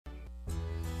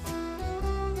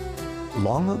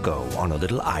Long ago, on a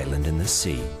little island in the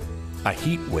sea, a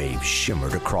heat wave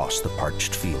shimmered across the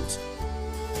parched fields.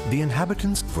 The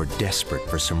inhabitants were desperate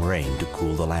for some rain to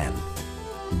cool the land,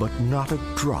 but not a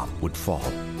drop would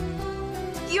fall.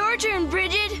 Your turn,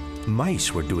 Bridget.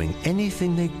 Mice were doing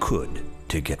anything they could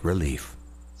to get relief.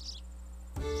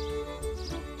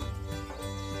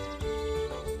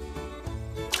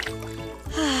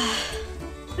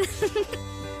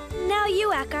 Now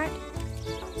you, Eckhart.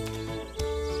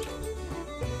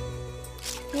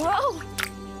 Whoa!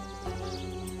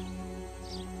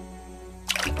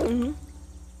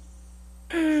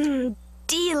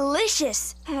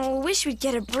 Delicious. Oh, wish we'd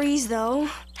get a breeze, though.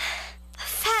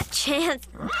 Fat chance.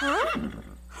 Huh?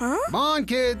 Huh? Come on,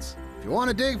 kids. If you want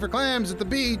to dig for clams at the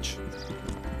beach.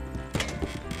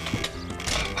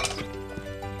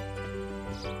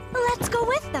 Let's go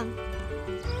with them.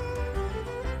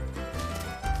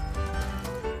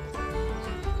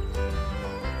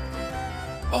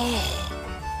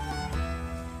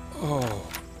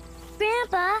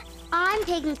 Grandpa, I'm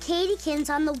taking Katykins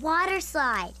on the water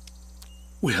slide.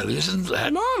 Well, isn't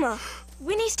that... Mama,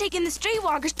 Winnie's taking the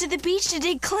streetwalkers to the beach to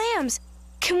dig clams.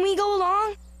 Can we go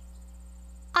along?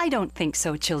 I don't think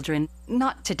so, children.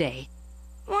 Not today.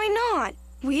 Why not?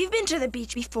 We've been to the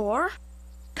beach before.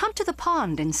 Come to the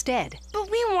pond instead. But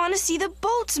we want to see the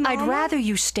boats, Mama. I'd rather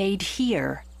you stayed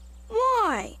here.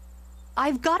 Why?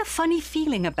 I've got a funny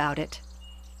feeling about it.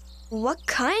 What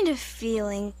kind of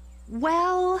feeling?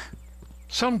 Well...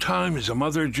 Sometimes a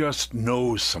mother just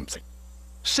knows something.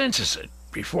 Senses it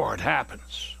before it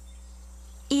happens.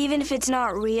 Even if it's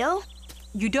not real?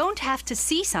 You don't have to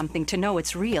see something to know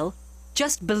it's real.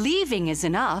 Just believing is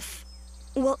enough.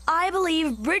 Well, I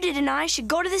believe Bridget and I should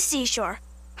go to the seashore.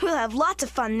 We'll have lots of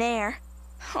fun there.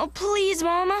 Oh, please,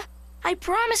 Mama. I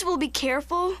promise we'll be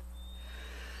careful.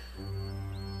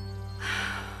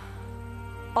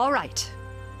 All right.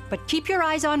 But keep your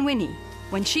eyes on Winnie.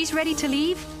 When she's ready to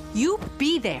leave, you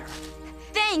be there.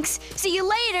 Thanks. See you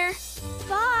later.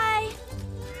 Bye.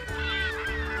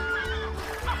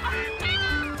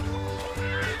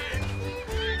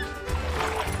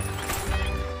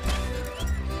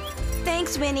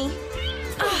 Thanks, Winnie.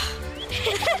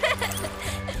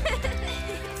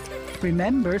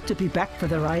 Remember to be back for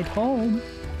the ride home.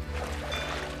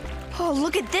 Oh,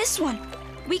 look at this one.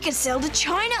 We could sail to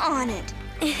China on it.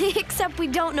 Except we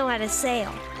don't know how to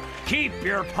sail. Keep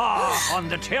your paw on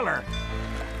the tiller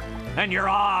and your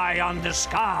eye on the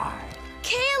sky.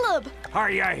 Caleb! Are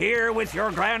you here with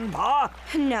your grandpa?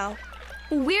 No.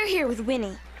 We're here with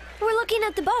Winnie. We're looking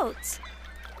at the boats.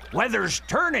 Weather's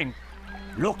turning.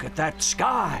 Look at that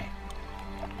sky.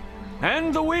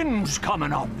 And the wind's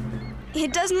coming up.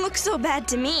 It doesn't look so bad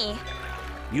to me.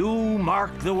 You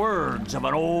mark the words of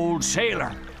an old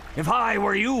sailor. If I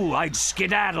were you, I'd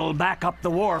skedaddle back up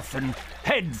the wharf and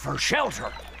head for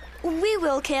shelter. We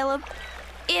will, Caleb.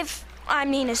 As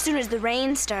soon as the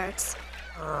rain starts.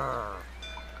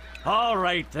 All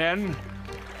right, then.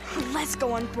 Let's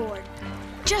go on board.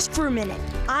 Just for a minute.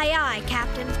 Aye, aye,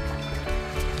 Captain.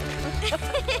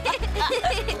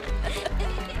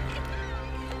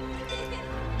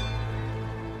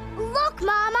 Look,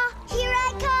 Mama, here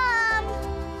I come.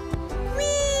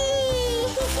 Whee!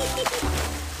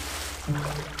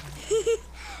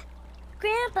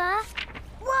 Grandpa,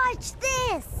 watch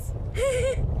this.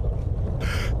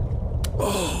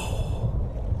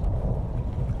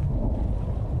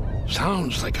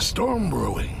 Sounds like a storm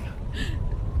brewing.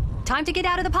 Time to get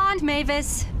out of the pond,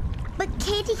 Mavis. But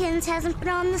Katykins hasn't been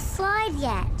on the slide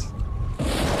yet.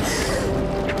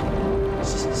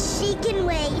 She can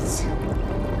wait.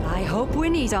 I hope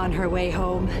Winnie's on her way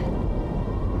home.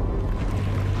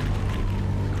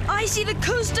 I see the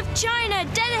coast of China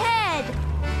dead ahead.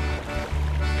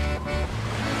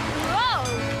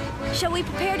 Whoa! Shall we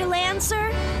prepare to land,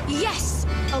 sir? Yes!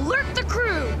 Alert the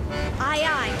crew! Aye,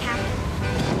 aye, Captain.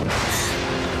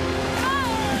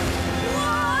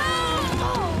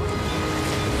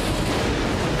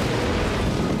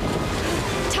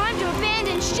 Time to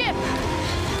abandon ship!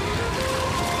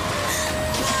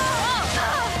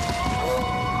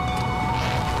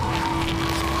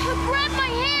 Grab my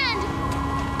hand!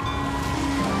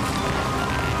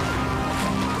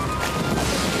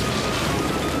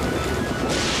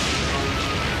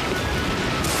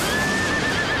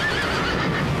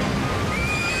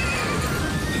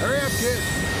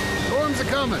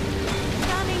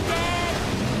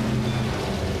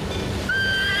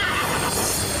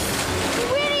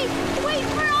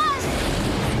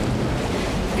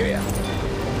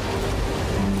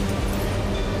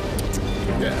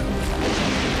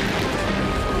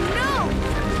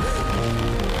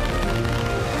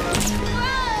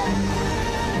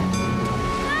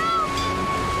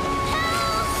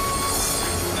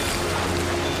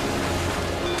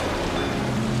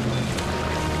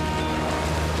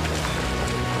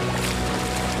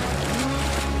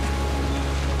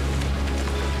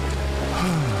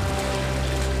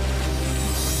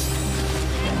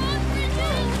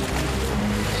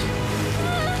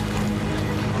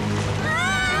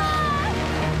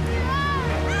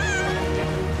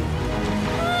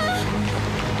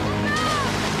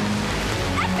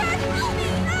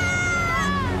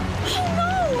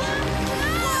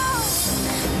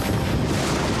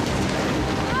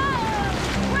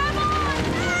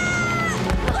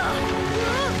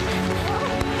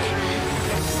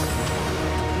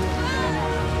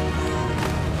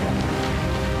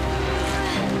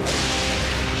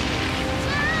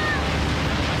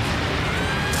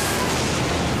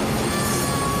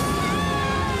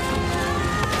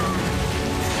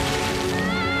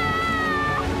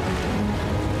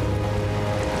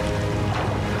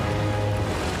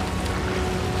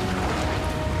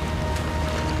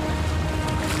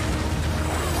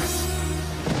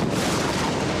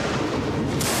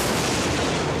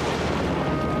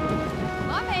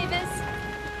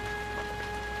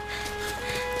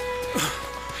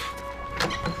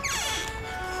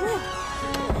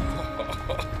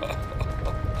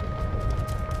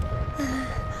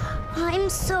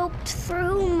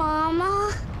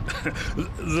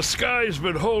 The sky's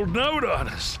been holding out on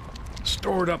us.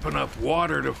 Stored up enough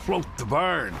water to float the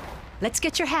barn. Let's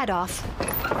get your hat off.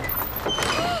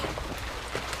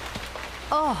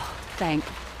 Oh, thank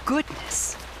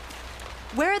goodness.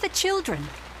 Where are the children?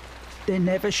 They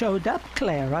never showed up,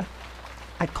 Clara.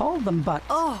 I called them, but...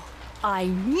 Oh, I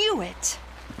knew it.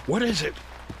 What is it?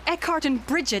 Eckhart and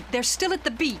Bridget, they're still at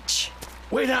the beach.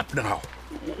 Wait up now.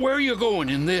 Where are you going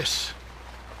in this?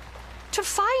 To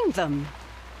find them.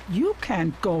 You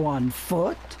can't go on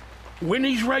foot.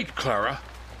 Winnie's right, Clara.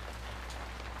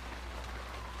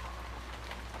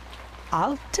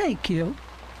 I'll take you.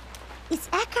 Is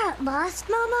Eckhart lost,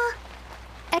 Mama?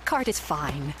 Eckhart is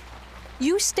fine.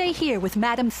 You stay here with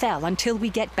Madame Fell until we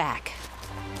get back.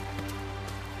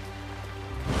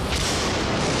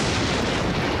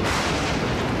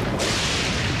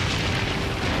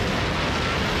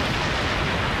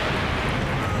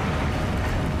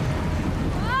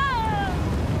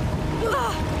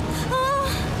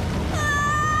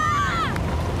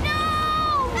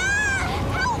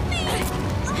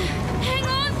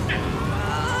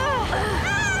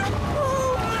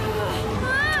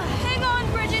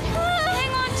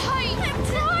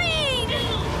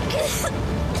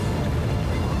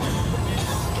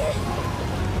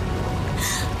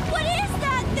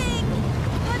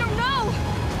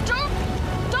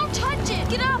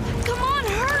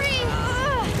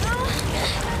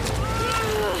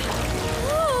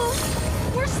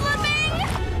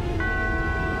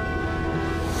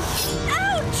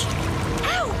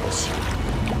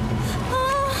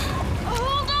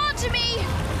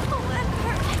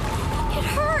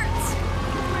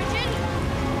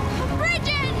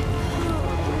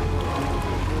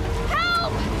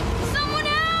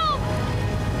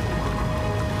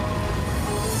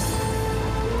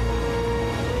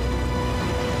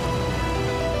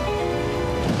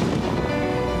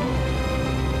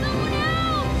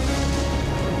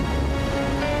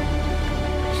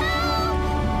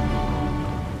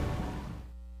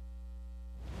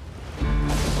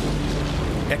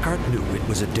 Eckhart knew it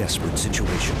was a desperate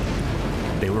situation.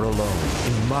 They were alone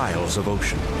in miles of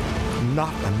ocean.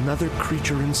 Not another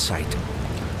creature in sight.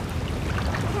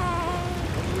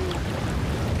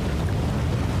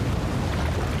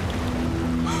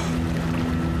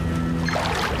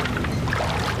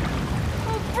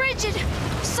 Oh, Bridget!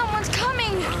 Someone's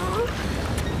coming!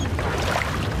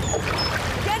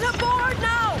 Get aboard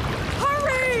now!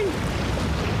 Hurry!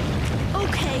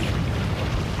 Okay.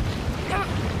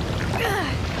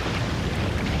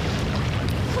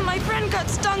 My friend got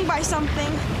stung by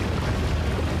something.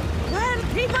 Then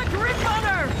keep a grip on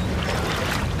her!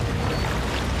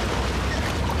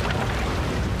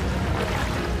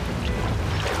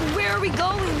 Where are we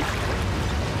going?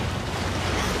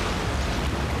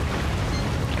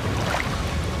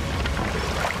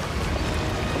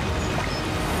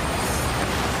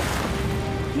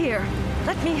 Here,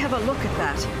 let me have a look at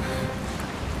that.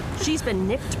 She's been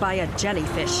nipped by a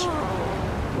jellyfish.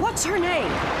 What's her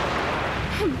name?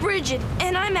 Bridget,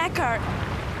 and I'm Eckhart.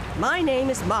 My name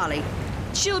is Molly.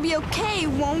 She'll be okay,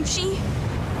 won't she?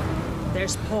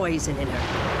 There's poison in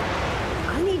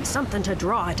her. I need something to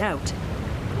draw it out.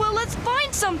 Well, let's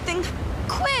find something.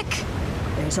 Quick!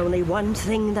 There's only one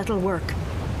thing that'll work.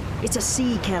 It's a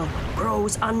sea kelp,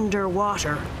 grows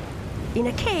underwater. In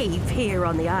a cave here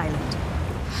on the island.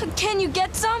 Can you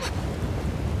get some?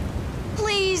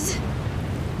 Please.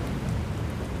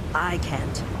 I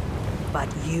can't, but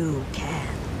you can.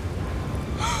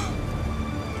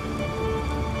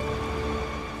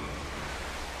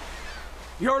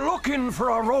 You're looking for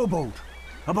a rowboat.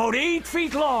 About 8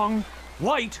 feet long,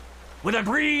 white, with a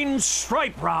green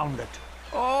stripe round it.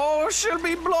 Oh, she'll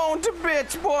be blown to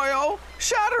bits, boyo.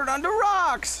 Shattered under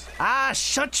rocks. Ah,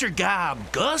 shut your gob,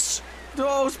 Gus.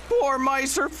 Those poor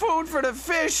mice are food for the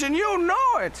fish, and you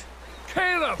know it.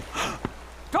 Caleb!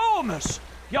 Thomas,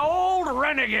 you old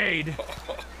renegade.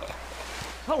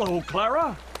 Hello,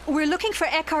 Clara. We're looking for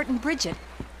Eckhart and Bridget.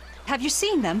 Have you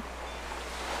seen them?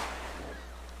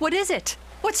 What is it?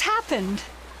 What's happened?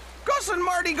 Gus and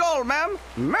Marty Gold, ma'am.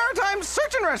 Maritime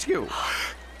search and rescue.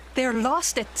 They're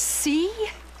lost at sea?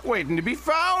 Waiting to be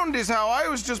found is how I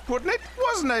was just putting it,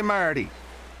 wasn't I, Marty?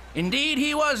 Indeed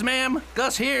he was, ma'am.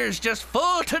 Gus here's just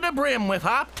full to the brim with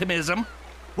optimism.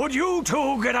 Would you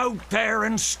two get out there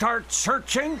and start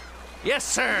searching? Yes,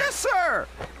 sir. Yes, sir.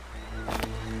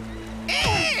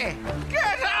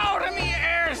 Get out of me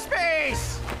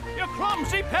airspace! You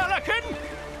clumsy pelican!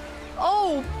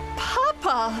 Oh,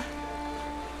 Papa!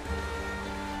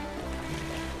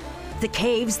 The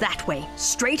cave's that way,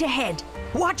 straight ahead.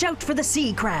 Watch out for the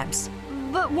sea crabs.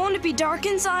 But won't it be dark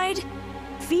inside?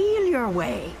 Feel your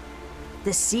way.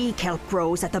 The sea kelp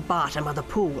grows at the bottom of the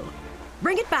pool.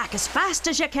 Bring it back as fast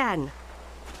as you can.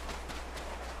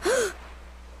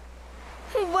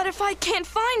 What if I can't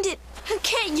find it?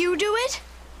 Can't you do it?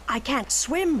 I can't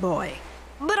swim, boy.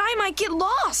 But I might get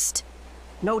lost.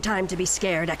 No time to be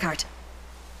scared, Eckhart.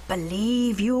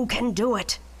 Believe you can do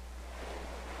it.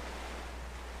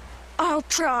 I'll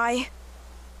try.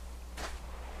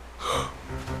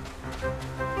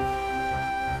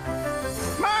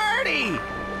 Marty!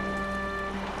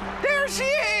 There she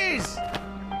is!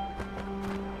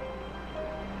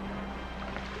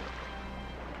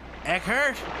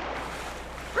 Eckhart?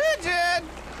 Bridget!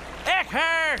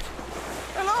 Eckhart!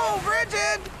 Hello,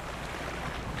 Bridget!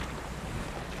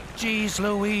 Jeez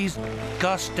Louise,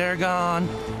 Gus, they're gone.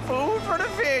 Food for the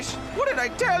fish. What did I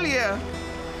tell you?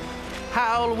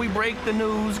 How'll we break the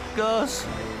news, Gus?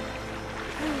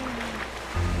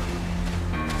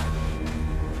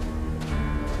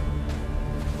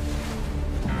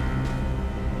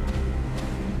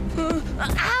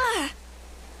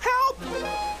 Help!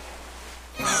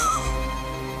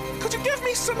 Could you give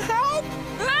me some help?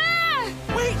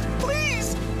 Wait,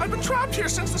 please! I've been trapped here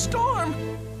since the storm.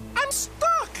 I'm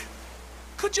stuck!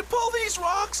 Could you pull these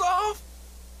rocks off?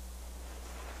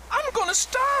 I'm gonna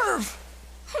starve!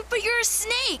 But you're a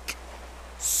snake.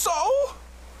 So?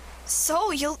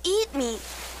 So you'll eat me.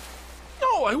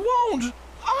 No, I won't!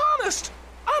 Honest!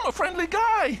 I'm a friendly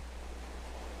guy!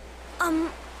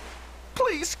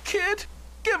 Please, kid,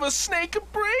 give a snake a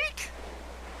break!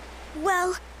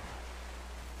 Well...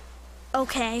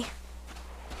 okay.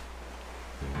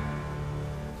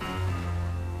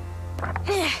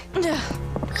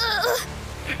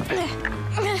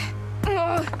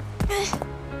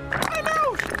 I'm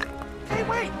out! Hey,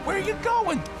 wait, where are you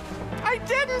going? I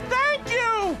didn't thank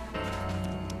you!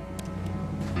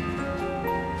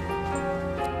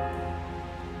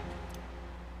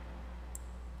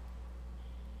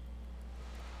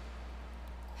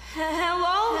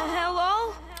 Hello?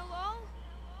 Hello?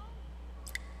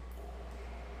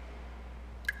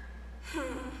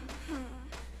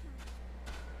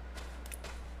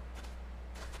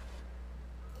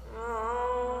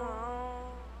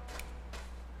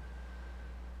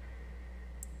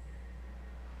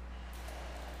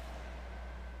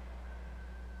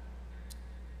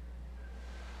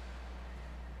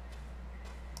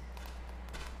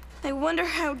 I wonder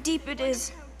how deep it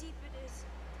is.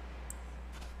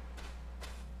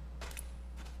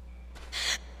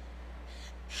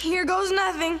 Here goes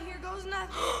nothing.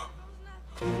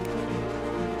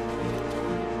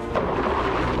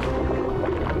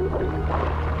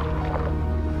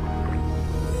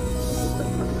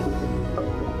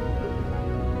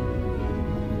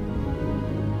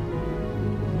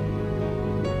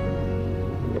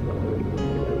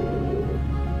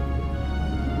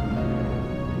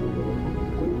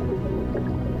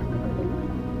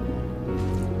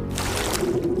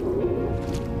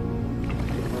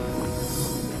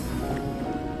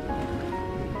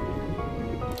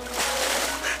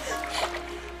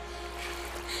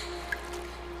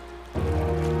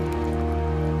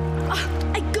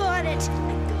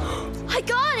 I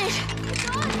got it!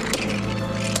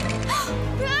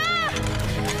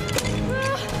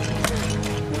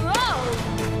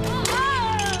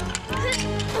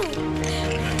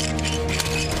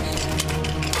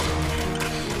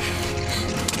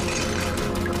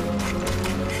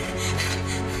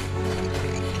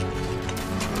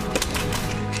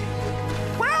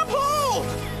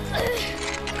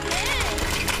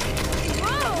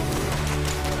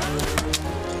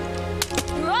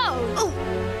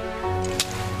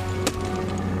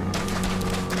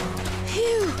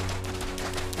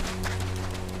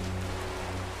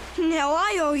 Now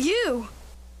I owe you.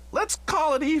 Let's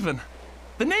call it even.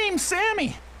 The name's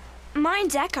Sammy.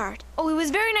 Mine's Eckhart. Oh, it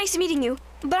was very nice meeting you,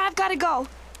 but I've got to go.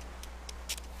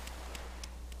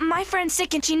 My friend's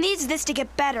sick and she needs this to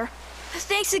get better.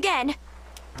 Thanks again.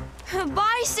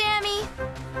 Bye, Sammy.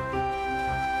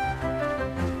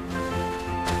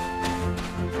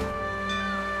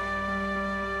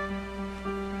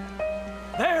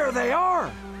 There they are.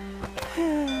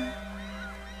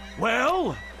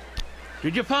 Well?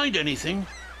 Did you find anything?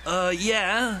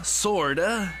 Yeah,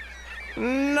 sorta.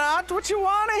 Not what you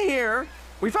want to hear.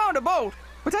 We found a boat,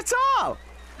 but that's all.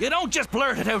 You don't just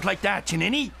blurt it out like that, you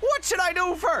ninny. What should I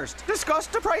do first? Discuss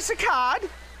the price of cod?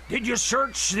 Did you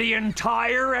search the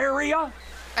entire area?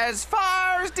 As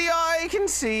far as the eye can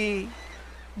see.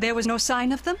 There was no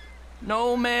sign of them?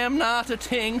 No, ma'am, not a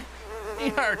thing. Me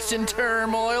heart's in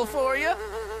turmoil for you.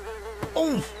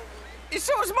 Oh,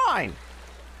 so's mine.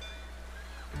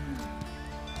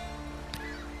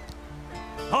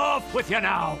 Off with you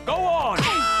now. Go on.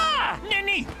 Ah!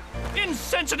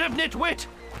 insensitive nitwit!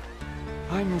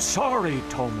 I'm sorry,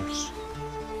 Thomas.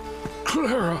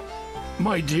 Clara,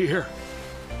 my dear.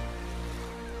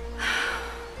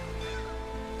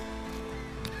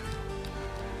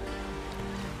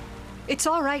 It's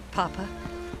all right, Papa.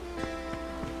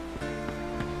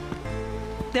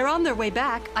 They're on their way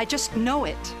back. I just know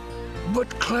it. But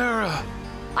Clara...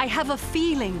 I have a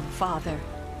feeling, Father.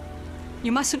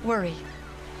 You mustn't worry.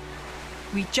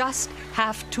 We just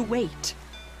have to wait.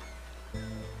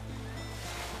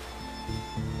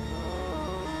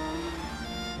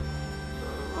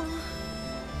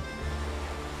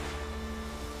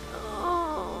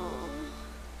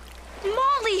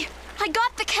 Molly, I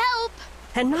got the kelp.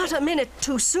 And not a minute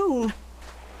too soon.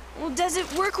 Well, does it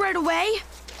work right away?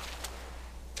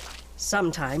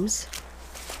 Sometimes.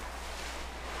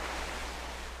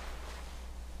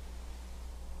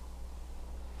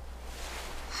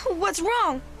 What's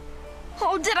wrong?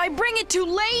 Oh, did I bring it too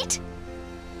late?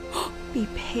 Be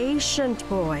patient,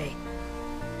 boy.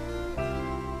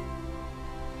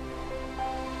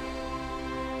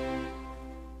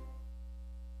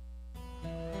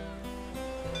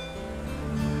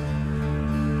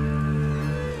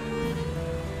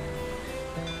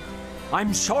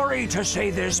 I'm sorry to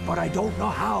say this, but I don't know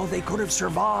how they could have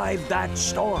survived that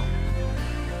storm.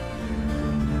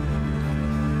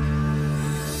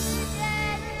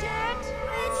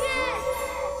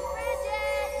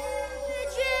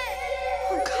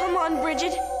 Oh, come on,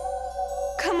 Bridget.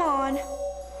 Come on.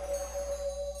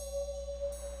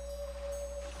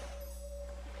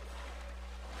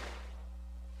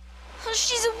 Oh,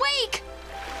 she's awake.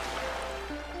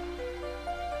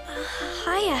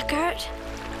 Hi, Eckhart.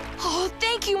 Oh,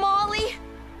 thank you, Molly.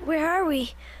 Where are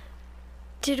we?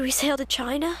 Did we sail to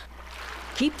China?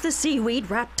 Keep the seaweed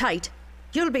wrapped tight.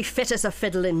 You'll be fit as a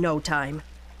fiddle in no time.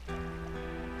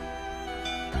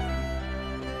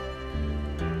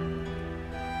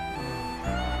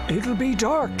 It'll be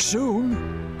dark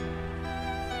soon.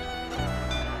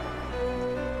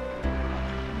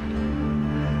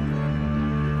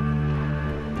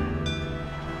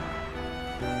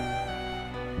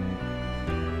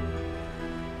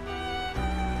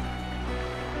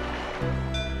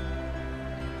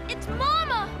 It's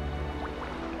Mama.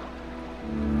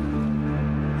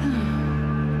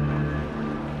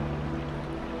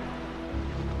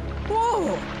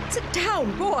 Whoa! Sit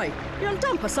down, boy. You'll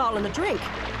dump us all in a drink.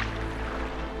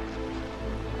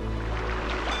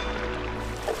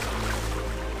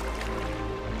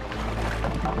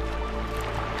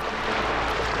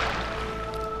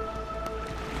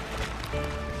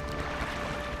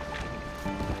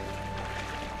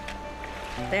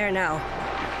 There now.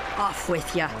 Off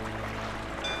with ya.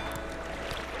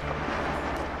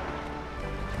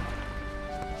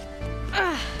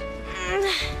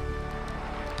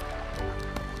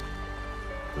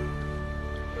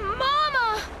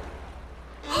 Mama!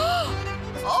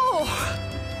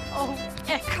 Oh,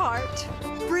 Eckhart.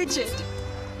 Bridget,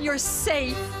 you're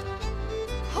safe.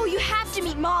 Oh, you have to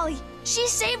meet Molly. She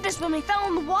saved us when we fell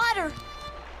in the water.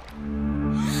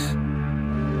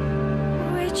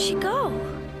 Where'd she go?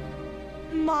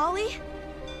 Molly?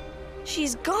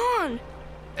 She's gone.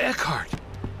 Eckhart!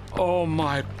 Oh,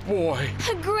 my boy.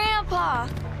 Grandpa!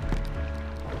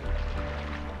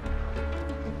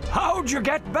 How'd you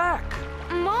get back?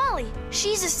 Molly,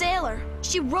 she's a sailor.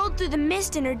 She rode through the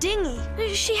mist in her dinghy.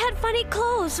 She had funny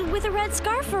clothes with a red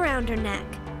scarf around her neck.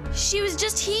 She was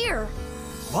just here.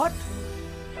 What?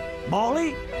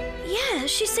 Molly? Yeah,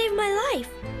 she saved my life.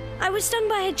 I was stung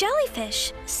by a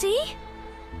jellyfish. See?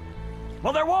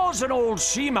 Well, there was an old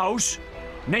sea mouse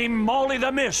named Molly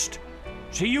the Mist.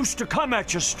 She used to come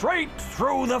at you straight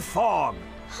through the fog.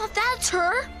 Oh, that's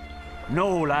her?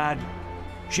 No, lad.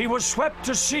 She was swept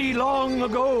to sea long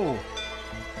ago.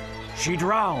 She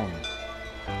drowned.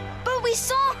 But we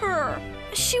saw her.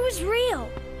 She was real.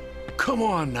 Come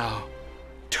on now.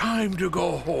 Time to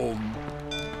go home.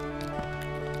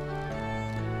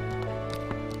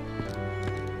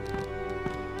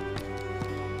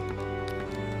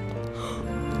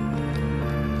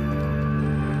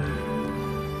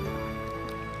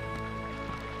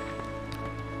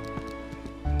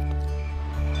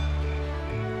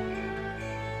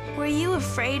 Were you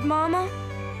afraid, Mama?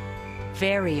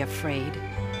 Very afraid.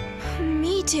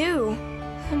 Me too.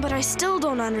 But I still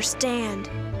don't understand.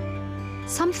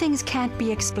 Some things can't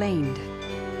be explained.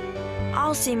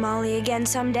 I'll see Molly again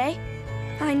someday.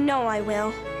 I know I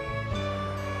will.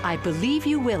 I believe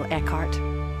you will, Eckhart.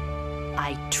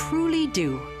 I truly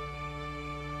do.